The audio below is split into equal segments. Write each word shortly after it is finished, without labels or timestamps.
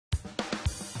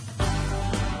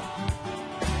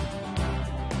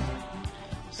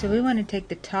So we want to take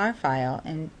the tar file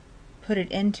and put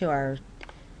it into our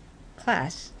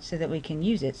class so that we can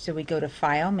use it. So we go to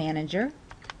File Manager,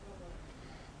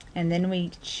 and then we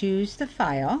choose the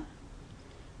file,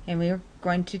 and we're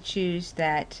going to choose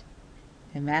that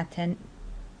the Math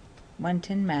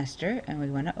 110 Master, and we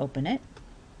want to open it,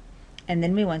 and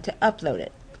then we want to upload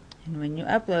it. And when you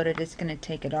upload it, it's going to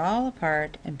take it all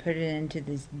apart and put it into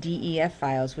these DEF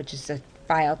files, which is the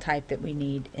file type that we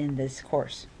need in this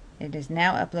course. It is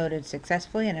now uploaded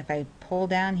successfully, and if I pull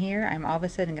down here, I'm all of a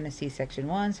sudden going to see section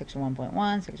 1, section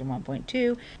 1.1, section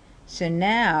 1.2. So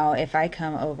now if I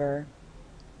come over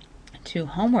to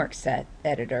Homework Set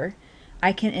Editor,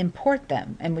 I can import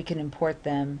them, and we can import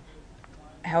them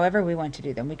however we want to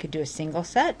do them. We could do a single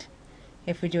set.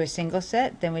 If we do a single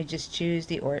set, then we just choose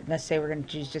let's say we're going to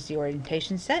choose just the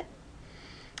orientation set.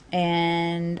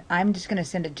 And I'm just going to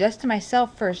send it just to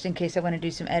myself first in case I want to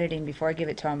do some editing before I give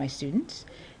it to all my students.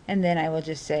 And then I will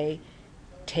just say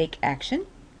take action.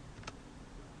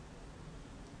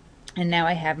 And now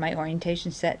I have my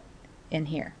orientation set in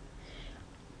here.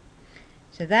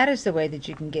 So that is the way that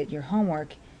you can get your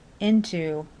homework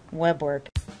into WeBWork.